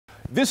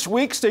This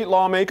week, state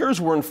lawmakers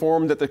were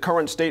informed that the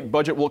current state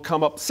budget will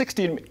come up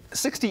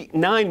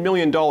 $69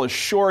 million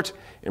short,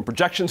 and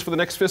projections for the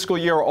next fiscal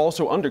year are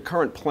also under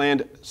current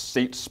planned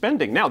state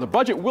spending. Now, the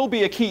budget will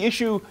be a key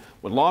issue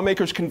when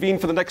lawmakers convene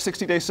for the next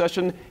 60-day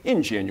session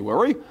in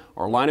January.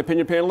 Our line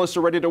opinion panelists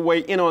are ready to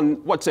weigh in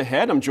on what's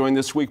ahead. I'm joined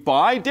this week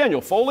by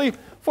Daniel Foley,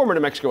 former New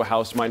Mexico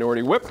House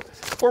Minority Whip.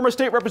 Former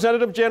State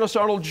Representative Janice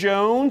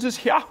Arnold-Jones is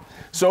here.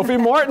 Sophie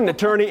Martin,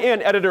 attorney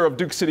and editor of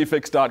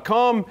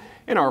DukeCityFix.com.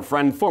 And our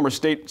friend, former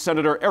State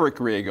Senator Eric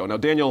Griego. Now,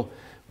 Daniel,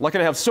 lucky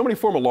to have so many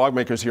former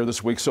lawmakers here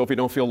this week. Sophie,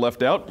 don't feel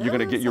left out. You're going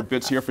to get your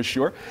bits here for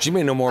sure. She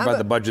may know more about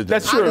the budget than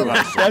That's true.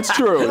 That's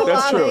true.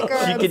 That's true.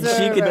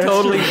 She could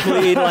totally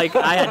plead like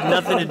I had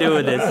nothing to do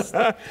with this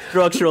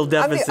structural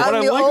deficit.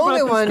 I'm the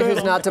only one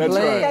who's not to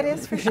blame. Right. That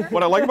is for sure.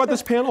 What I like about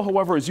this panel,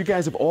 however, is you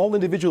guys have all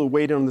individually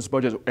weighed in on this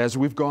budget as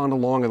we've gone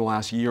along in the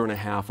last year and a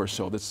half or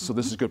so. This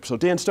is good. So,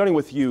 Dan, starting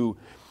with you.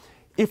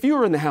 If you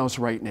were in the House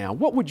right now,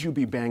 what would you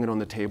be banging on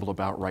the table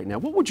about right now?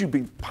 What would you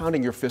be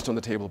pounding your fist on the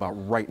table about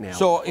right now?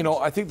 So,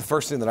 I think the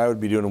first thing that I would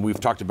be doing, and we've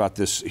talked about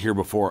this here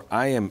before,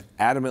 I am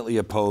adamantly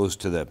opposed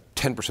to the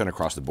 10%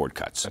 across the board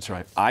cuts. That's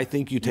right. I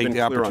think you take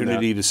the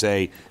opportunity to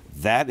say,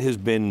 that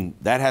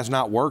has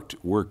not worked.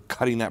 We're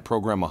cutting that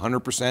program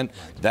 100%. Right.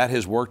 That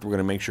has worked. We're going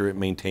to make sure it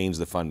maintains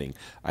the funding.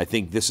 I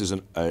think this is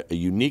a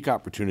unique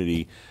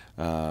opportunity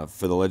for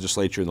the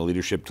legislature and the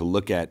leadership to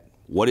look at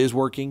what is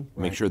working,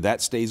 make sure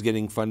that stays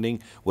getting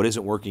funding. What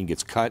isn't working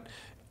gets cut.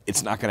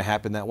 It's not going to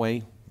happen that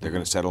way. They're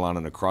going to settle on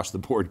an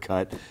across-the-board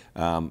cut.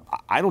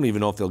 I don't even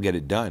know if they'll get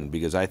it done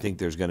because I think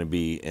there's going to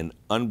be an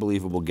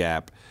unbelievable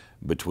gap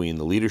between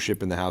the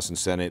leadership in the House and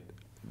Senate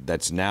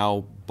that's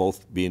now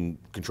both being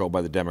controlled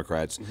by the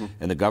Democrats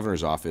and the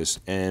governor's office.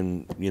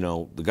 And,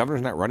 the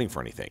governor's not running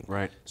for anything.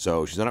 Right.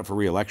 So she's not up for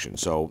re-election.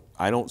 So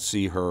I don't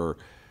see her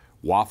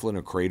waffling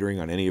or cratering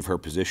on any of her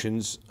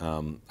positions.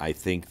 I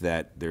think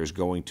that there's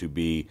going to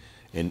be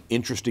an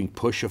interesting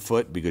push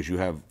afoot because you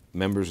have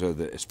members of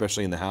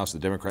especially in the House, the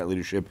Democrat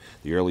leadership,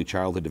 the early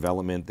childhood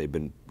development. They've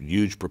been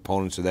huge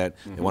proponents of that.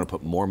 They want to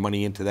put more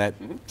money into that.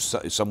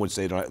 Some would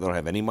say they don't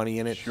have any money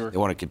in it. Sure. They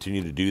want to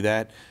continue to do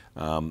that.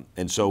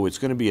 And so it's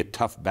going to be a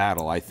tough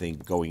battle, I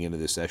think, going into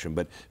this session.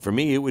 But for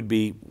me, it would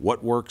be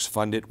what works,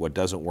 fund it. What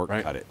doesn't work,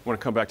 cut it. I want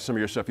to come back to some of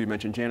your stuff you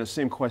mentioned. Janice,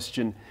 same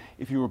question.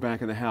 If you were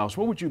back in the House,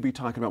 what would you be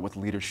talking about with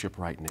leadership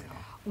right now?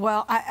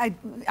 Well,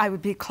 I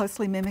would be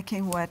closely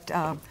mimicking what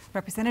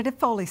Representative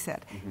Foley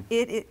said.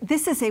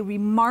 This is a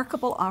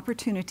remarkable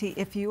opportunity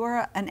if you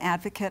are an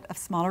advocate of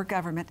smaller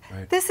government.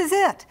 Right. This is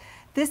it.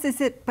 This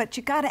is it, but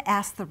you got to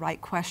ask the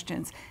right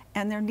questions,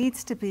 and there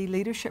needs to be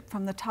leadership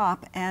from the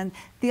top, and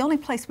the only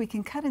place we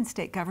can cut in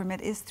state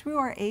government is through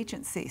our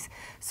agencies.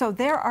 So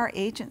there are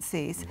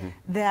agencies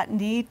that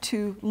need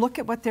to look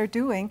at what they're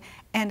doing,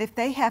 and if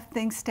they have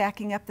things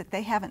stacking up that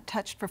they haven't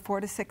touched for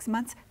 4 to 6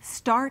 months,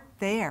 start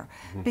there,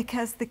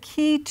 because the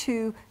key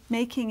to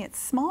making it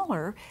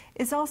smaller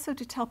is also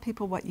to tell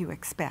people what you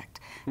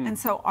expect. And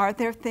so are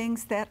there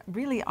things that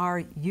really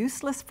are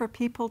useless for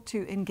people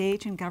to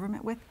engage in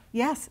government with?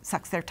 Yes,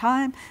 sucks their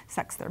time,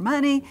 sucks their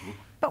money,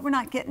 but we're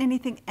not getting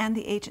anything and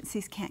the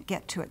agencies can't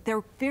get to it. There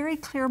are very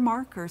clear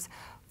markers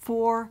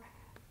for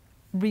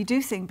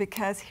reducing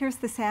because here's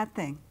the sad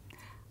thing.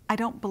 I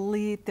don't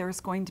believe there's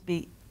going to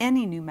be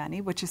any new money,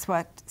 which is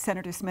what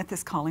Senator Smith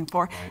is calling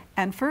for. Right.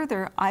 And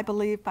further, I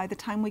believe by the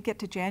time we get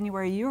to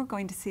January, you're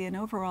going to see an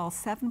overall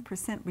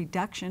 7%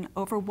 reduction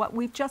over what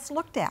we've just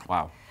looked at.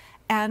 Wow.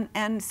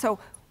 And so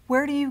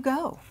where do you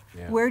go?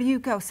 Yeah. Where do you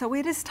go? So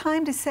it is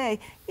time to say,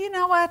 you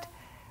know what?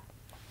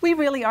 We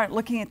really aren't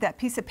looking at that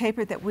piece of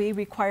paper that we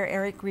require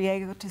Eric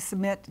Griego to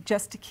submit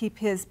just to keep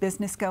his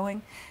business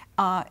going.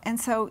 And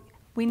so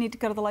we need to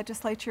go to the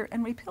legislature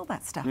and repeal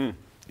that stuff.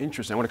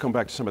 Interesting. I want to come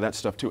back to some of that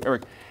stuff too.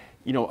 Eric,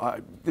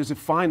 there's a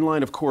fine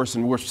line, of course,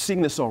 and we're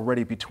seeing this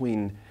already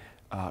between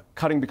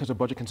cutting because of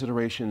budget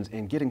considerations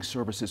and getting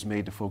services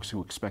made to folks who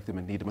expect them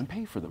and need them and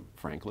pay for them,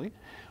 frankly.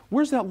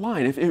 Where's that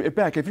line? If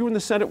you were in the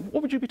Senate,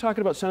 what would you be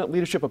talking about Senate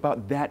leadership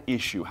about that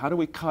issue? How do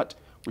we cut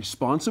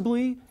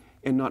responsibly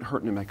and not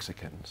hurt New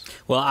Mexicans?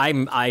 Well,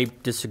 I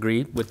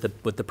disagree with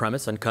the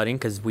premise on cutting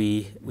because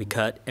we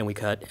cut and we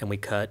cut and we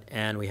cut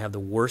and we have the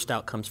worst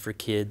outcomes for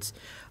kids.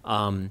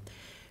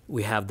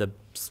 We have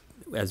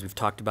as we've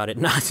talked about it,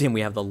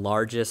 we have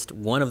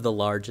one of the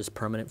largest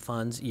permanent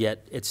funds,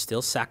 yet it's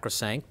still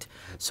sacrosanct.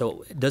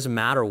 So it doesn't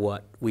matter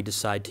what we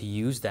decide to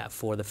use that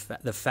for. The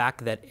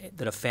fact that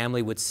a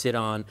family would sit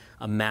on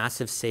a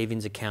massive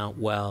savings account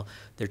while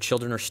their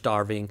children are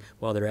starving,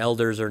 while their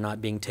elders are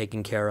not being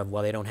taken care of,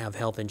 while they don't have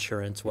health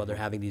insurance, while they're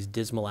having these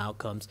dismal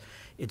outcomes,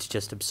 it's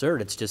just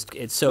absurd.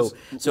 So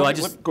I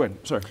just go ahead.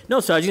 Sorry. No,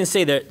 so I was going to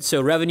say that.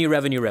 So revenue,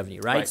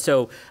 right?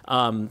 So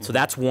so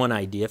that's one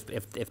idea.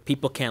 If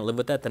people can't live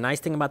with that, the nice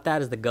thing about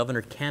that is the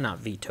governor cannot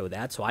veto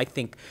that. So I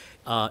think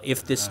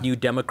if this new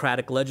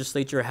Democratic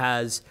legislature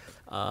has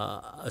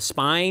a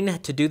spine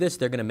to do this,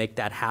 they're going to make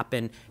that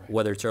happen,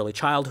 whether it's early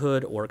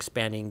childhood or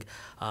expanding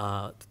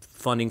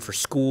funding for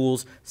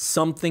schools,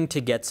 something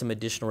to get some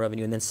additional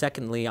revenue. And then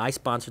secondly, I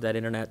sponsored that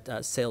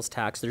internet sales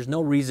tax. There's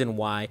no reason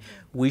why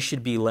we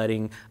should be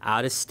letting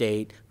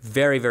out-of-state,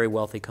 very, very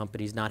wealthy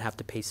companies not have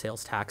to pay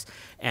sales tax.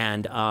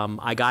 And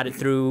I got it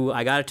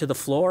to the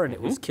floor, and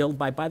it was killed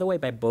by the way,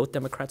 by both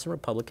Democrats and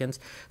Republicans.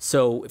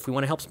 So if we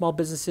want to help small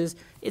businesses,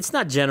 it's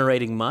not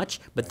generating much,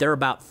 but there are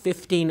about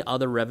 15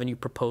 other revenue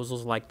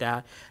proposals like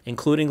that,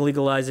 including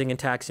legalizing and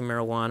taxing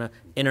marijuana,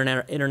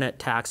 internet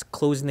tax,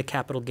 closing the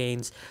capital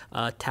gains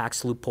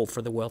tax loophole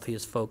for the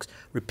wealthiest folks,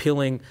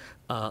 repealing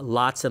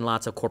lots and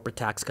lots of corporate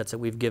tax cuts that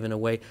we've given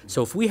away.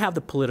 So if we have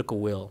the political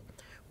will,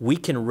 we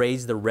can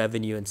raise the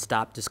revenue and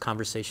stop this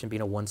conversation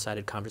being a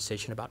one-sided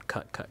conversation about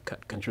cut.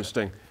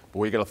 Interesting.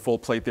 Boy, you got a full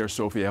plate there,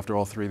 Sophie, after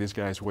all three of these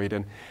guys weighed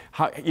in.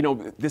 How, you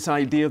know, this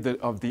idea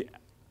of the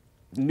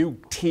new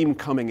team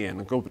coming in,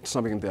 and go with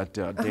something that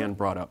Dan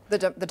brought up. The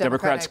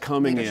Democrats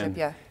coming in.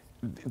 Yeah.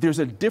 There's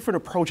a different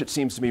approach, it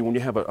seems to me, when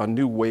you have a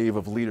new wave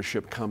of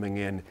leadership coming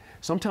in.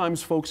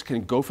 Sometimes folks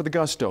can go for the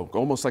gusto,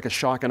 almost like a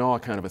shock and awe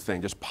kind of a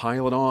thing, just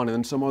pile it on.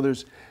 And then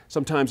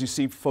sometimes you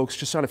see folks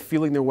just sort of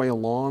feeling their way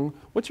along.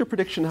 What's your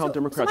prediction how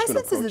Democrats are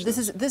going to approach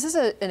this? This is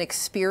an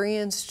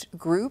experienced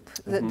group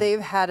that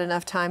they've had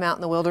enough time out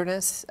in the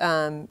wilderness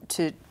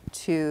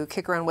to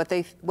kick around what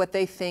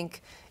they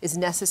think is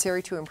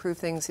necessary to improve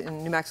things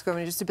in New Mexico.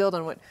 And just to build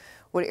on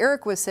what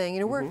Eric was saying,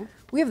 you know,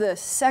 we have the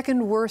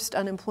second worst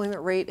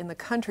unemployment rate in the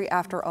country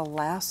after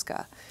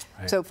Alaska.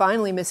 Right. So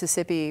finally,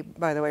 Mississippi,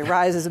 by the way,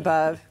 rises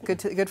above.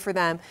 Good for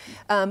them.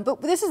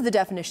 But this is the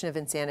definition of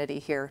insanity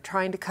here: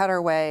 trying to cut our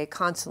way,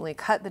 constantly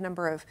cut the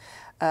number of.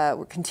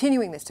 We're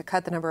continuing this to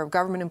cut the number of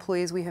government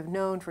employees. We have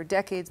known for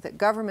decades that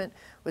government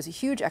was a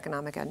huge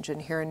economic engine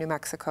here in New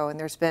Mexico, and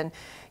there's been,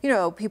 you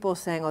know, people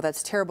saying, "Oh,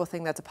 that's a terrible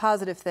thing. That's a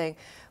positive thing."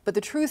 But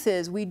the truth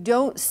is, we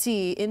don't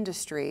see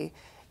industry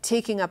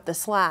taking up the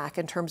slack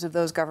in terms of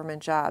those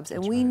government jobs.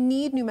 And we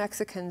need New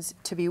Mexicans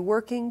to be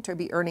working, to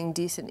be earning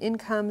decent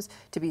incomes,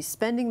 to be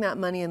spending that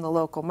money in the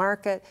local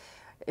market.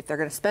 If they're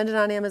going to spend it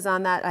on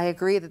Amazon, I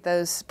agree that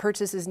those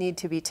purchases need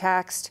to be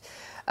taxed.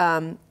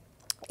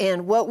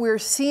 And what we're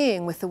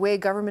seeing with the way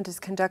government is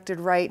conducted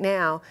right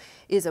now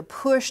is a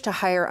push to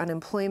higher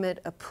unemployment,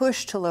 a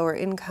push to lower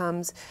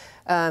incomes,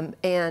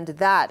 and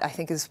that, I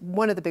think, is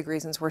one of the big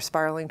reasons we're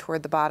spiraling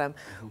toward the bottom.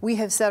 We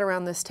have said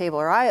around this table,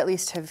 or I at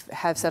least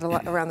have said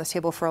around this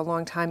table for a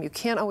long time, you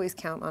can't always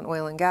count on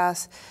oil and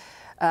gas.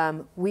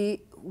 We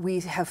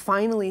have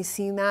finally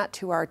seen that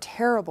to our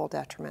terrible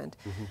detriment.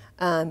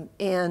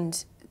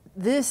 And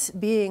this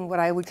being what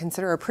I would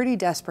consider a pretty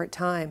desperate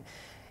time,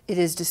 it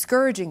is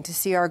discouraging to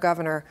see our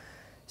governor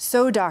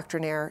so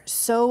doctrinaire,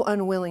 so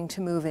unwilling to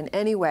move in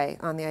any way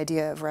on the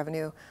idea of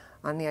revenue,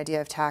 on the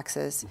idea of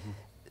taxes.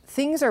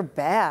 Things are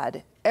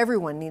bad.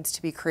 Everyone needs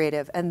to be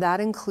creative, and that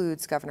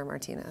includes Governor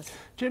Martinez.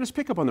 Janice,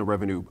 pick up on the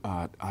revenue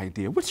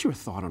idea. What's your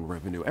thought on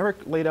revenue? Eric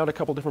laid out a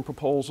couple different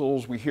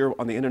proposals. We hear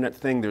on the internet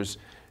thing, there's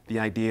the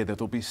idea that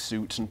there'll be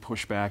suits and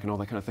pushback and all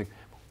that kind of thing.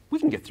 We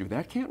can get through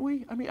that, can't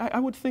we? I mean, I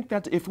would think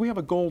that if we have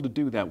a goal to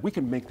do that, we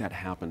can make that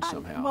happen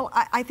somehow. Well,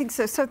 I think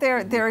so. So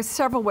there are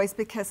several ways,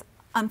 because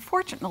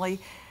unfortunately,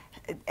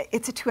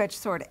 it's a two-edged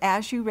sword.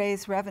 As you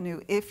raise revenue,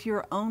 if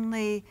your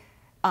only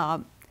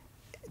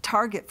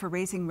target for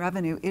raising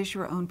revenue is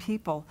your own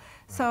people,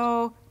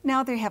 so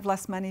now they have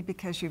less money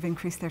because you've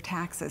increased their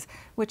taxes,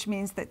 which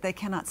means that they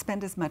cannot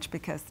spend as much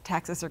because the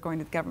taxes are going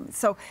to the government.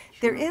 So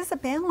there is a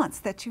balance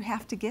that you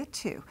have to get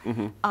to.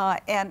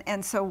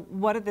 And so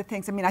what are the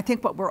things, I mean, I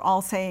think what we're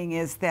all saying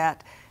is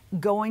that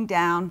going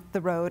down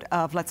the road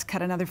of let's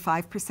cut another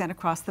 5%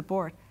 across the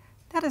board,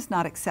 that is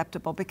not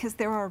acceptable, because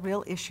there are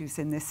real issues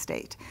in this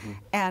state.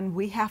 And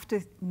we have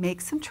to make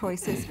some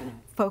choices,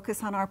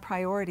 focus on our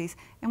priorities,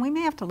 and we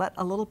may have to let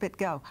a little bit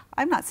go.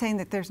 I'm not saying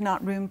that there's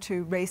not room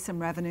to raise some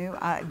revenue.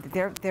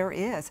 There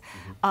is.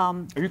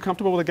 Are you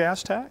comfortable with a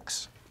gas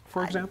tax,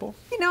 for example?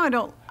 You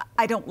know,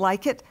 I don't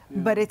like it,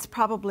 but it's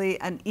probably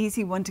an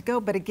easy one to go.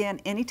 But again,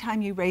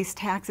 anytime you raise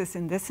taxes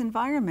in this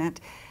environment,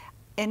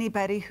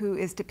 anybody who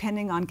is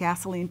depending on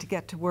gasoline to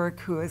get to work,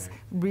 who is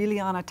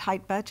really on a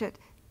tight budget,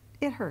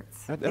 it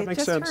hurts. That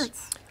makes sense.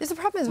 Hurts. The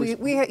problem is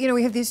we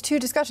have these two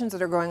discussions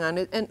that are going on,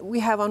 and we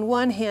have on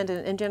one hand,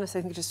 and Janice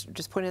I think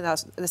just pointed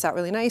this out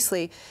really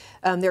nicely,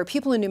 there are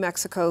people in New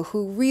Mexico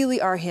who really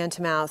are hand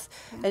to mouth.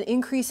 An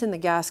increase in the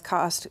gas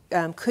cost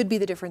could be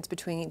the difference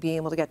between being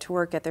able to get to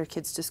work, get their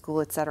kids to school,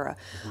 et cetera.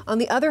 On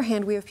the other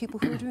hand, we have people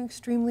who are doing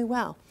extremely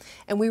well,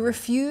 and we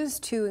refuse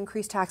to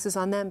increase taxes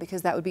on them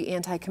because that would be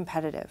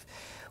anti-competitive.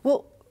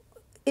 Well,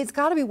 it's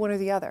got to be one or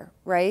the other,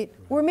 right?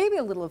 Or maybe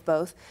a little of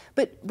both.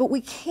 But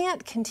we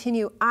can't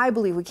continue, I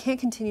believe, we can't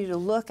continue to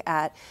look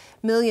at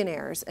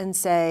millionaires and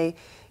say,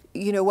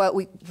 you know what,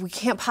 we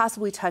can't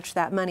possibly touch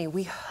that money.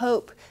 We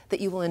hope that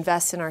you will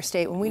invest in our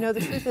state, when we know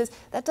the truth is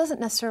that doesn't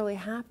necessarily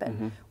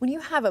happen. When you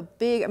have a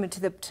big, I mean, to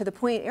the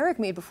point Eric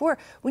made before,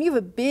 when you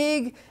have a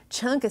big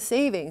chunk of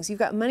savings, you've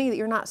got money that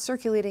you're not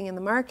circulating in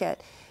the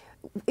market,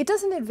 it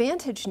doesn't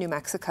advantage New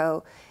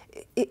Mexico.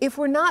 if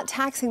we're not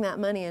taxing that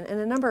money, and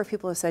a number of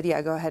people have said,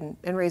 yeah, go ahead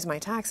and raise my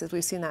taxes,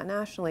 we've seen that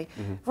nationally.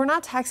 If we're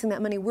not taxing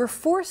that money, we're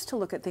forced to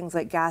look at things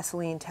like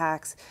gasoline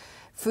tax,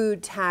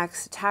 food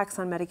tax, tax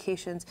on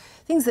medications,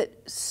 things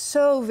that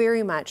so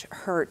very much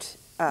hurt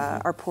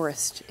our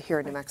poorest here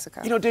in New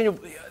Mexico. You know, Daniel,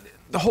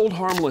 the hold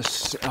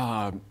harmless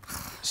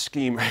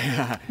scheme,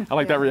 I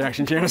like that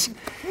reaction, Janice,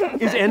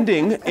 is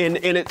ending, and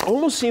it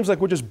almost seems like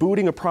we're just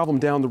booting a problem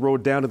down the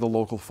road down to the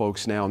local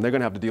folks now, and they're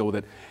going to have to deal with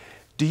it.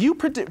 Do you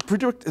predict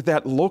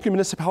that local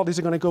municipalities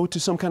are going to go to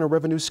some kind of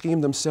revenue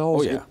scheme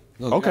themselves? Oh, yeah.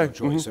 No, okay.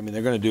 Choice. I mean,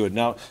 they're going to do it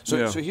now.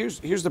 So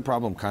here's the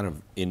problem, kind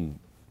of in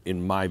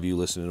my view,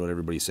 listening to what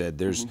everybody said.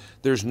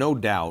 There's no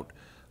doubt.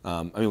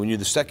 I mean, when you're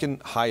the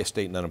second highest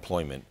state in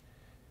unemployment,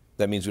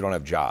 that means we don't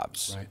have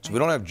jobs. Right. So if we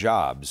don't have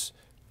jobs,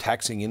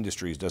 taxing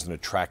industries doesn't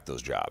attract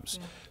those jobs.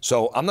 Yeah.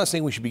 So I'm not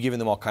saying we should be giving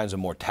them all kinds of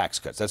more tax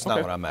cuts. That's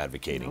not what I'm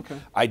advocating. Okay.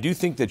 I do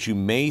think that you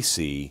may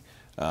see,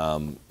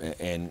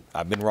 and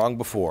I've been wrong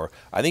before,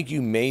 I think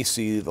you may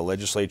see the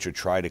legislature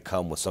try to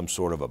come with some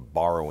sort of a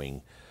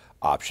borrowing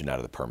option out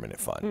of the permanent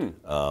fund,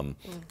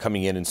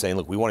 coming in and saying,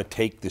 look, we want to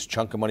take this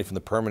chunk of money from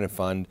the permanent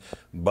fund,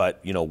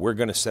 but we're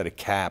going to set a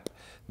cap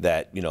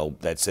that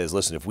that says,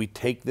 listen, if we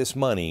take this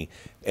money,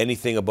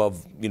 anything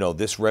above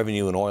this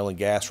revenue and oil and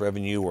gas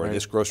revenue or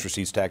this gross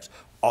receipts tax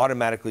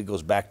automatically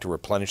goes back to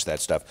replenish that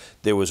stuff.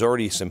 There was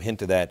already some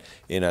hint of that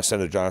in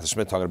Senator Jonathan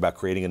Smith talking about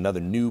creating another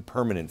new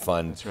permanent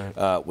fund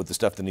with the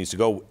stuff that needs to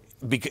go.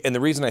 And the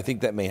reason I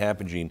think that may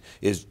happen, Gene,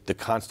 is the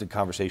constant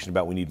conversation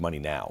about we need money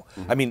now.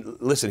 I mean,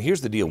 listen,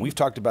 here's the deal. We've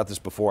talked about this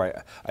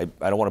before. I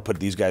don't want to put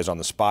these guys on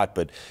the spot,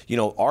 but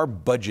our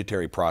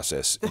budgetary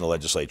process in the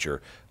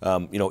legislature,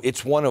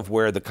 it's one of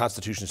where the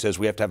Constitution says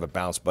we have to have a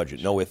balanced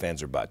budget, no ifs,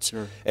 ands, or buts.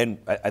 Sure. And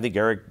I think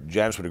Eric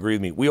Janice would agree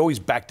with me. We always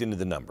backed into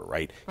the number,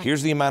 right?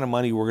 Here's the amount of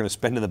money we're going to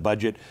spend in the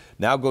budget.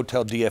 Now go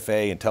tell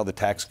DFA and tell the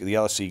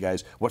LSC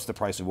guys what's the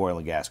price of oil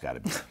and gas got to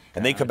be.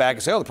 And they come back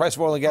and say, oh, the price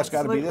of oil and gas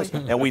got to be this.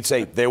 And we'd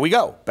say, there we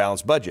go,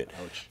 balanced budget.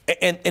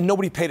 And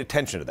nobody paid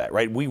attention to that,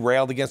 right? We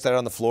railed against that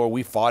on the floor.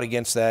 We fought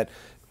against that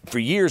for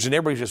years, and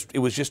everybody it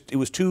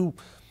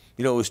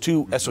was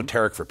too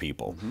esoteric for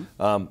people.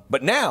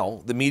 But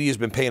now the media has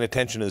been paying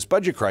attention to this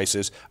budget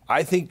crisis.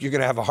 I think you're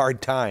going to have a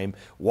hard time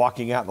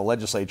walking out in the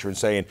legislature and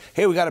saying,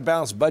 hey, we got a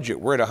balanced budget.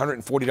 We're at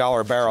 $140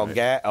 a barrel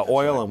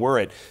oil, and we're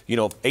at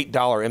 $8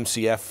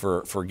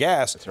 MCF for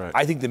gas.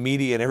 I think the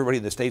media and everybody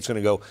in the state's going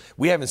to go,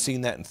 we haven't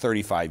seen that in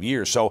 35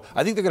 years. So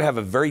I think they're going to have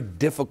a very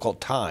difficult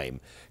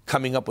time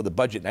coming up with a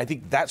budget. And I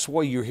think that's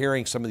why you're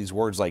hearing some of these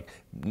words like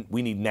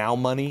we need now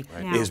money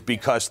is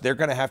because they're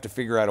going to have to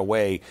figure out a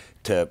way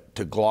to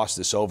gloss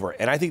this over.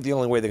 And I think the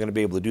only way they're going to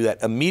be able to do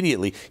that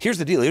immediately, here's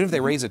the deal, even if they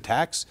raise a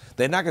tax,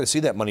 they're not going to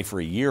see that money for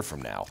a year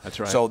from now. That's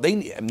right. So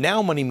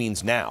now money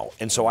means now.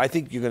 And so I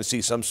think you're going to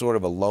see some sort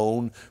of a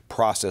loan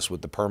process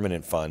with the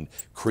permanent fund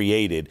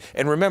created.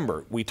 And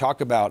remember, we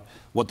talk about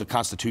what the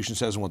Constitution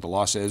says and what the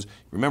law says.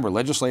 Remember,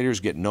 legislators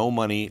get no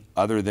money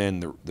other than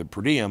the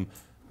per diem.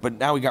 But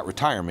now we got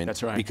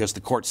retirement because the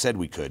court said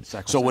we could.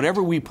 So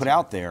whatever we put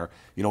out there,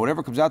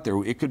 whatever comes out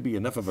there, it could be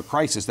enough of a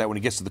crisis that when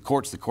it gets to the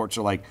courts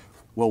are like,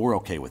 well, we're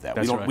okay with that.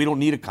 We don't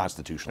need a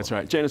constitutional. That's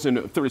right. Janice,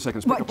 in 30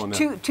 seconds, pick up on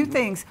that. Two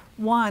things.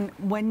 One,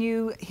 when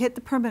you hit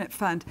the permanent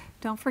fund,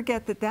 don't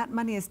forget that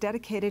money is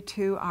dedicated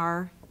to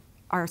our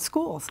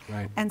schools.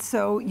 And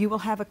so you will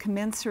have a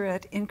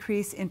commensurate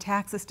increase in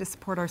taxes to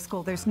support our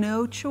school. There's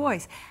no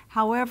choice.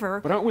 However,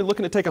 but aren't we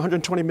looking to take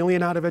 $120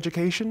 million out of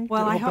education?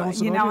 Well,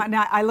 and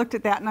I looked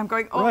at that and I'm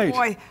going,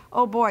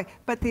 oh boy.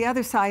 But the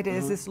other side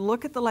is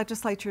look at the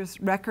legislature's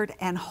record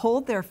and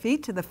hold their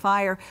feet to the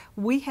fire.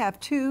 We have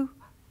two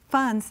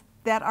funds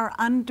that are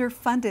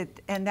underfunded,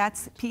 and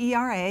that's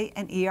PERA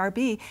and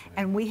ERB.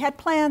 And we had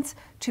plans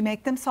to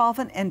make them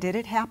solvent, and did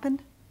it happen?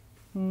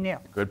 No.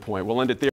 Good point. We'll end it there.